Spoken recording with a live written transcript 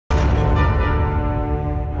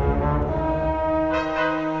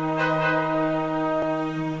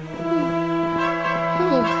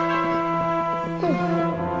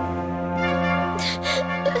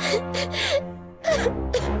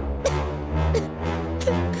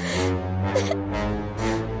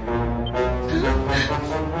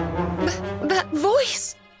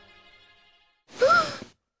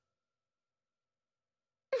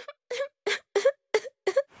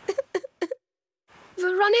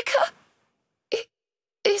Veronica?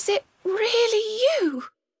 Is it really you?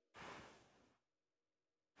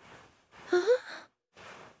 Huh?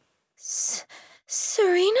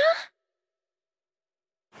 Serena?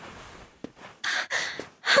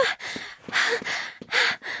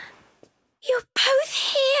 You're both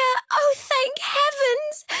here! Oh, thank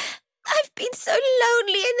heavens! I've been so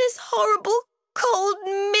lonely in this horrible, cold,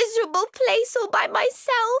 miserable place all by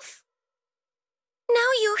myself.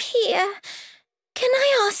 Now you're here. Can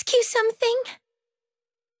I ask you something?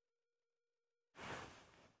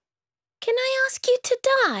 Can I ask you to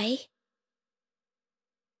die?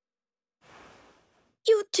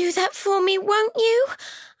 You'll do that for me, won't you?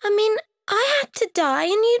 I mean, I had to die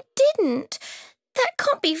and you didn't. That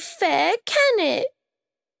can't be fair, can it?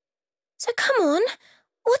 So come on,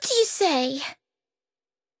 what do you say?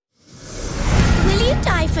 Will you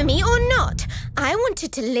die for me or not? I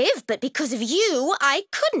wanted to live, but because of you, I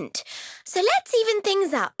couldn't. So let's even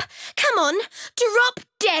things up. Come on, drop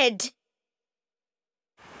dead.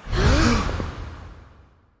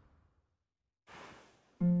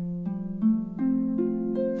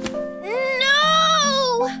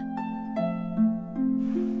 No!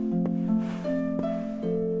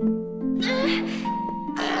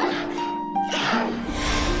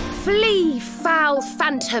 Flee, foul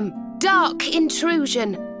phantom, dark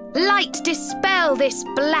intrusion. Light dispel this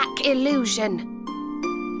black illusion.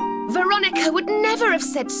 Veronica would never have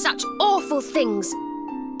said such awful things.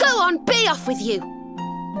 Go on, be off with you.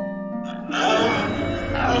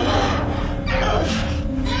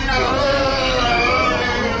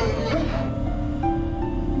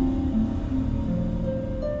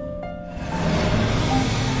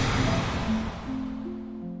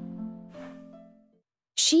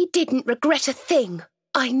 She didn't regret a thing.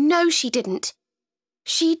 I know she didn't.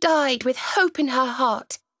 She died with hope in her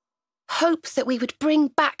heart. Hope that we would bring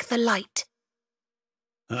back the light.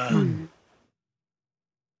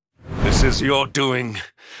 This is your doing.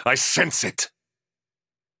 I sense it.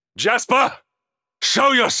 Jasper,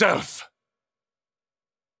 show yourself!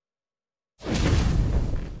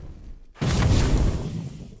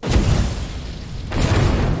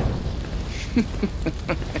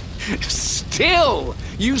 Still,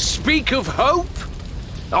 you speak of hope?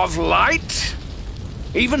 Of light?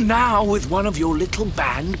 Even now, with one of your little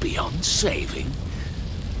band beyond saving,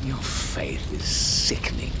 your faith is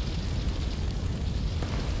sickening.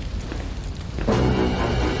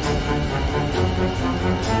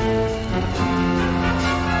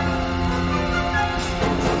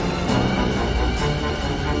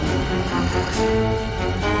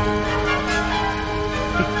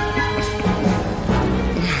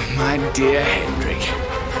 My dear Hendrik,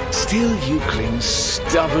 still you cling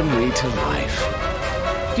stubbornly to life.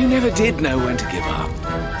 You never did know when to give up.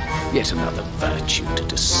 Yet another virtue to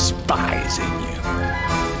despise in you.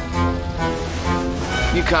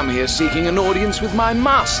 You come here seeking an audience with my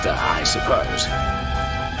master, I suppose.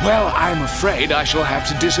 Well, I'm afraid I shall have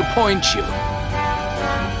to disappoint you.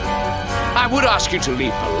 I would ask you to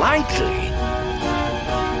leave politely,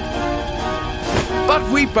 but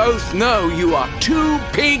we both know you are too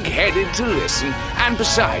pig-headed to listen, and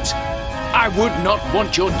besides, I would not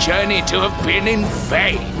want your journey to have been in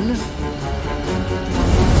vain.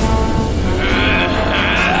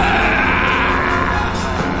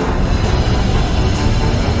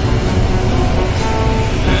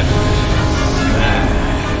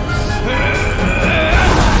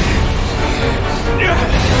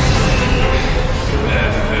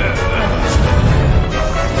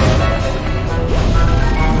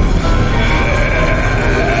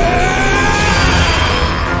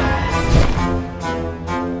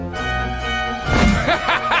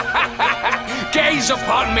 Gaze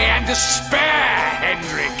upon me and despair,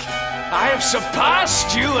 Hendrik. I have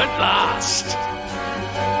surpassed you at last.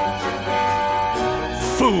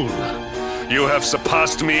 Fool! You have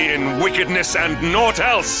surpassed me in wickedness and naught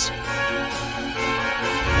else!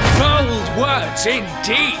 Bold words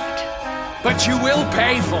indeed, but you will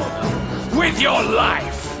pay for them with your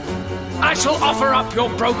life. I shall offer up your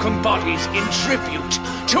broken bodies in tribute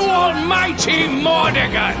to Almighty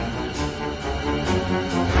Mordegon.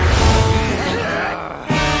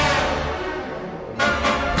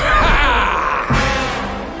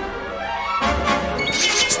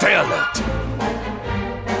 Stay alert.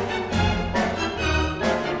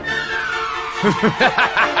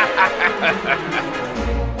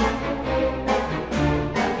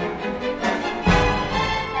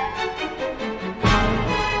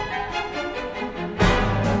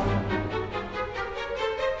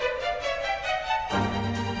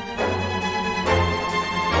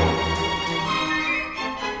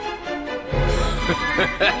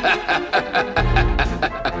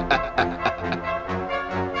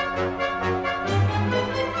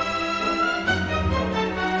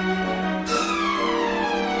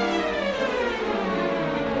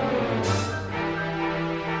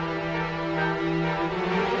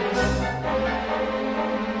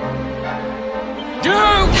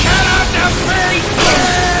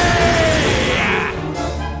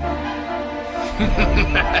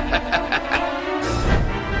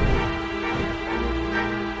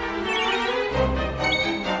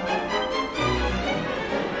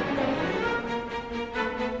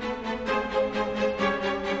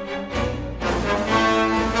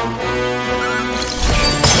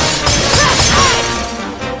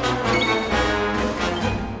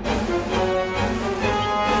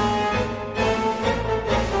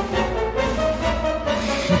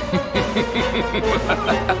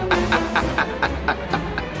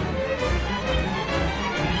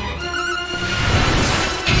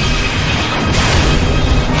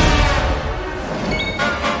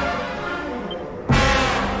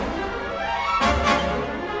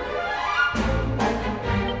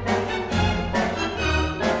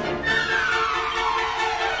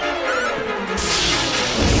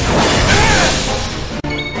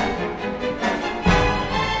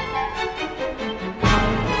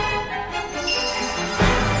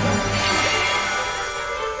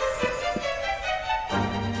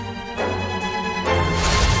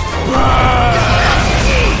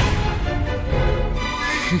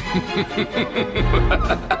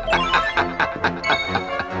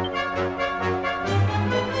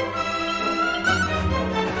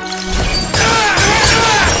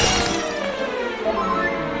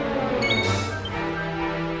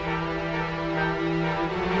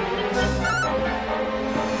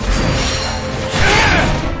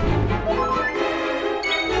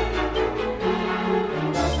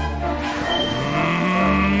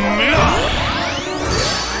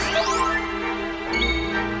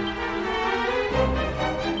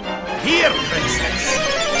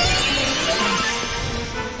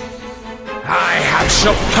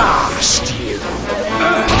 Surpassed you.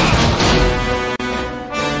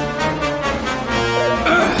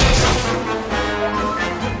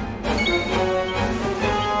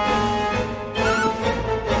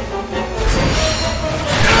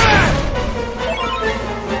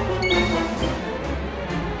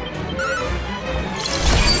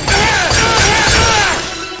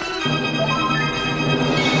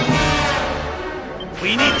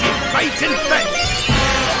 We need to fight and fight.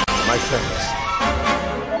 My thanks.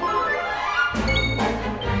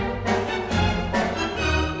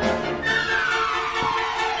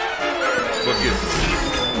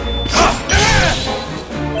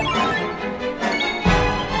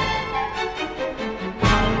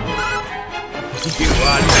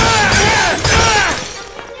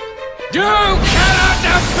 You cannot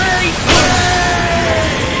defeat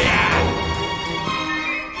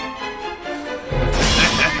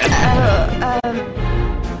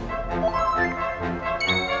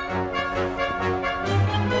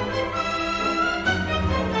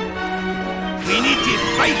We need to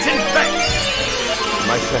fight and fight.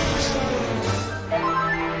 My thanks.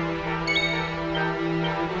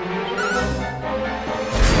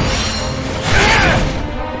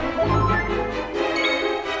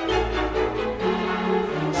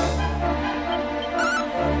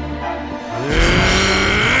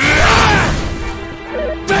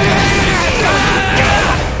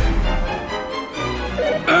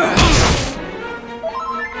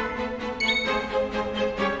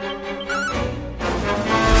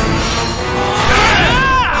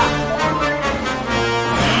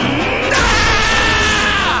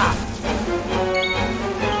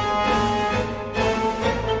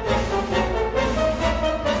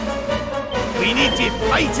 We need to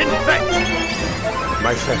fight and fight.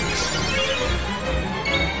 My thanks.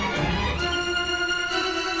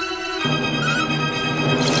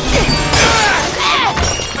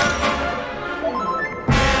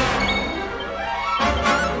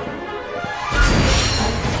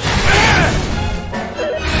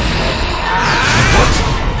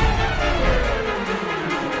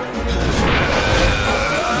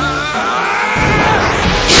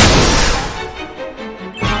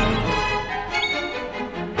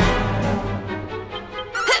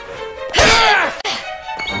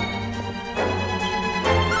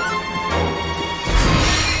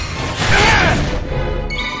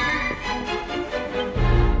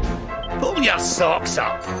 Pull your socks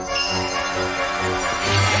up.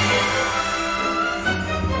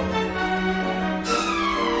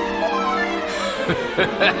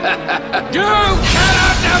 You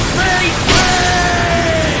cannot defeat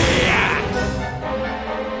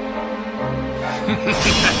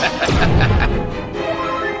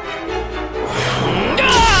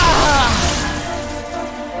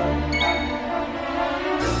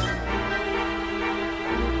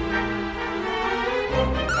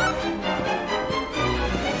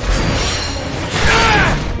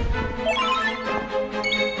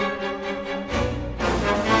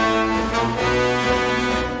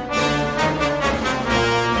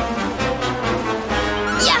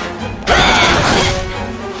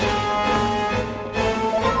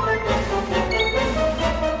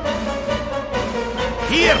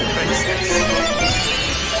Here, princess.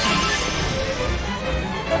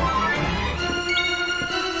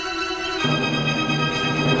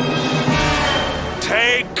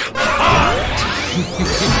 Take heart!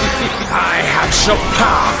 I have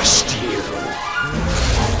surpassed you.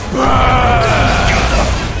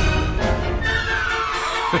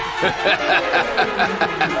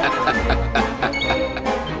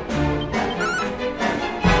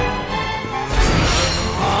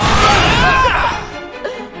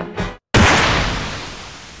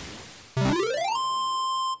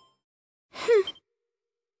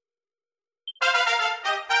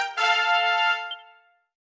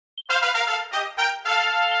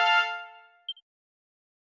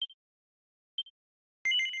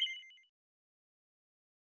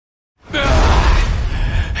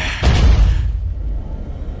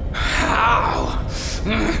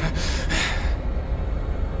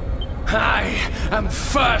 I am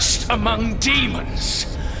first among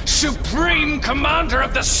demons, Supreme Commander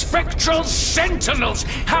of the Spectral Sentinels.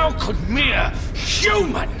 How could mere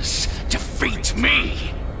humans defeat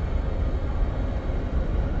me?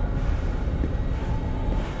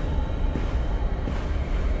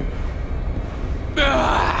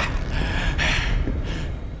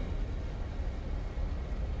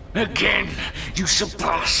 Again, you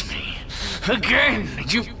surpass me. Again,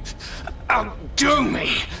 you outdo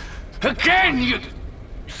me. Again, you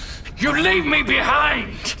leave me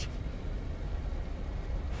behind.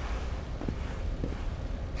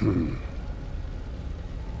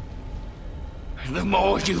 The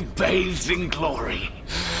more you bathed in glory,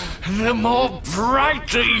 the more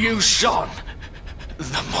brightly you shone,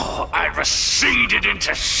 the more I receded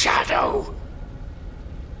into shadow.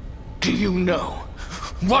 Do you know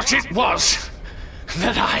what it was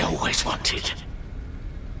that I always wanted?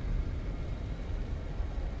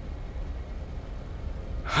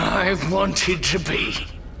 I wanted to be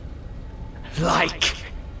like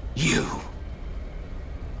you.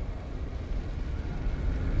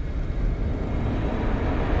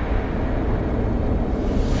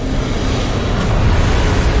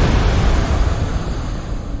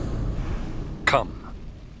 Come.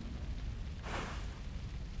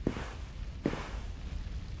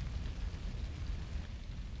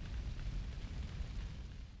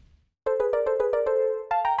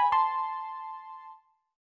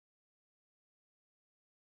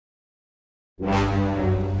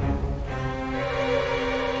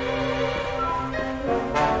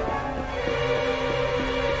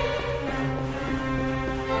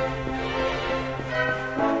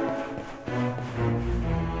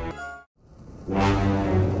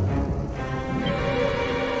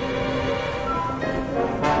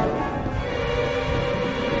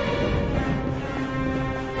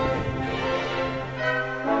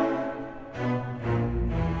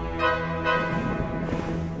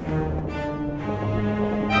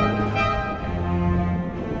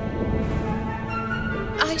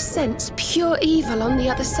 I sense pure evil on the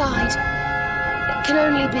other side. It can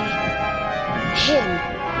only be him.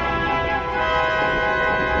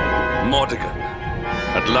 Mordegon.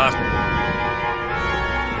 At last.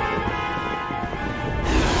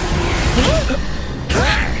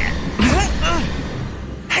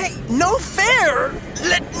 Hey, no fair!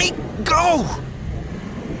 Let me go!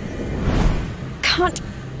 Can't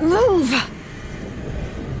move.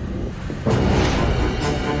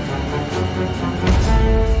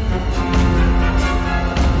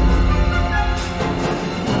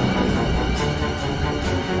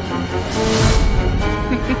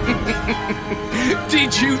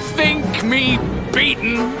 Did you think me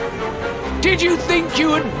beaten? Did you think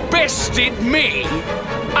you had bested me?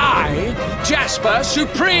 I, Jasper,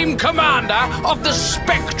 Supreme Commander of the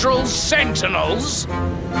Spectral Sentinels?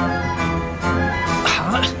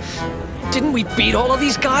 Huh? Didn't we beat all of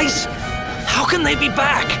these guys? How can they be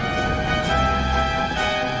back?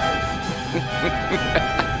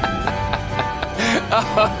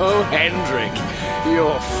 Oh, Hendrik,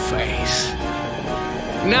 your face.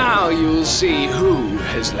 Now you'll see who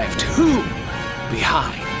has left whom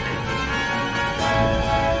behind.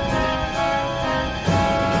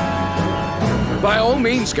 By all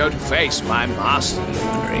means, go to face my master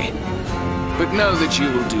luminary, but know that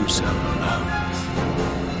you will do so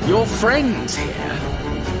alone. Your friends here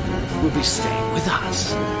will be staying with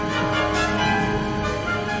us.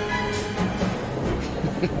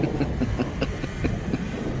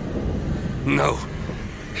 No,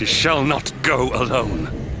 he shall not go alone.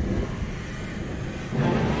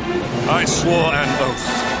 I swore an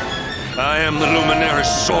oath. I am the Luminary's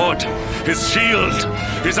sword, his shield,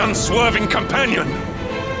 his unswerving companion.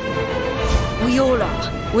 We all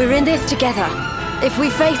are. We're in this together. If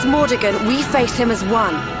we face Mordegon, we face him as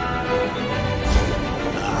one.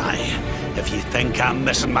 Aye. If you think I'm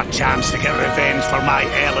missing my chance to get revenge for my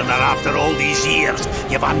Eleanor after all these years,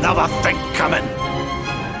 you've another think coming.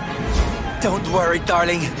 Don't worry,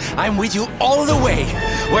 darling. I'm with you all the way.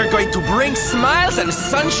 We're going to bring smiles and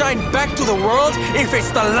sunshine back to the world if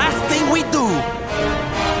it's the last thing we do.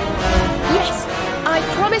 Yes, I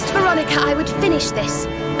promised Veronica I would finish this,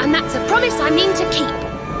 and that's a promise I mean to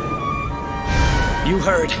keep. You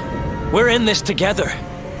heard. We're in this together.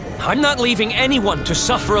 I'm not leaving anyone to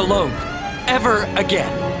suffer alone. Ever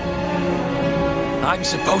again. I'm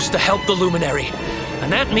supposed to help the Luminary,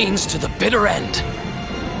 and that means to the bitter end.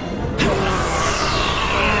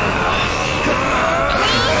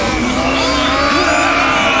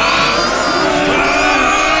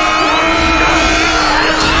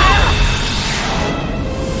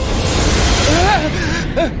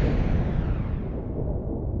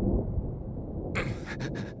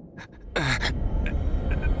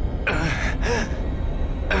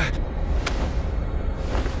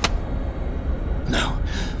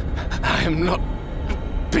 I am not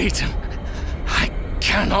beaten. I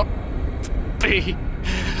cannot be.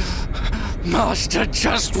 Master,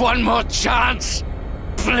 just one more chance.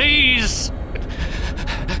 Please.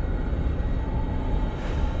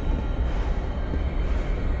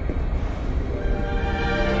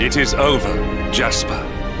 It is over, Jasper.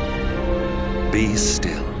 Be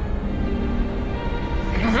still.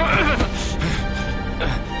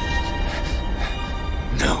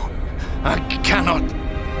 No, I cannot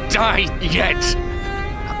die yet.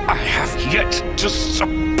 I have yet to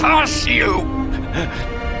surpass you.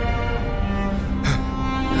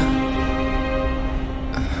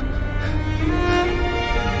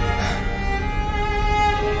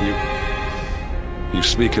 You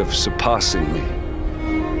speak of surpassing me,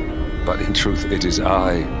 but in truth it is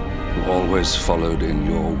I who always followed in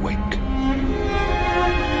your wake.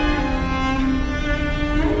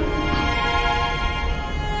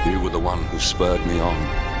 You were the one who spurred me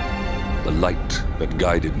on, the light that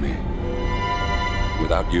guided me.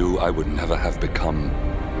 Without you, I would never have become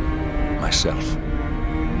myself.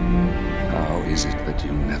 How is it that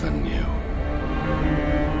you never knew?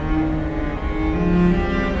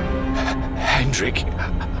 Hendrik,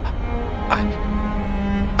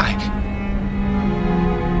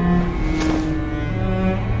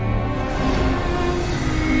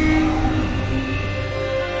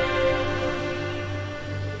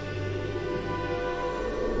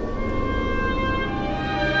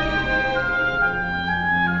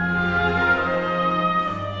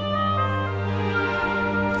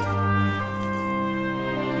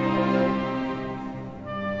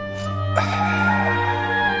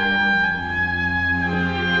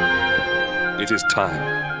 It is time.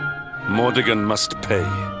 Mordegon must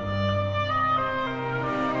pay.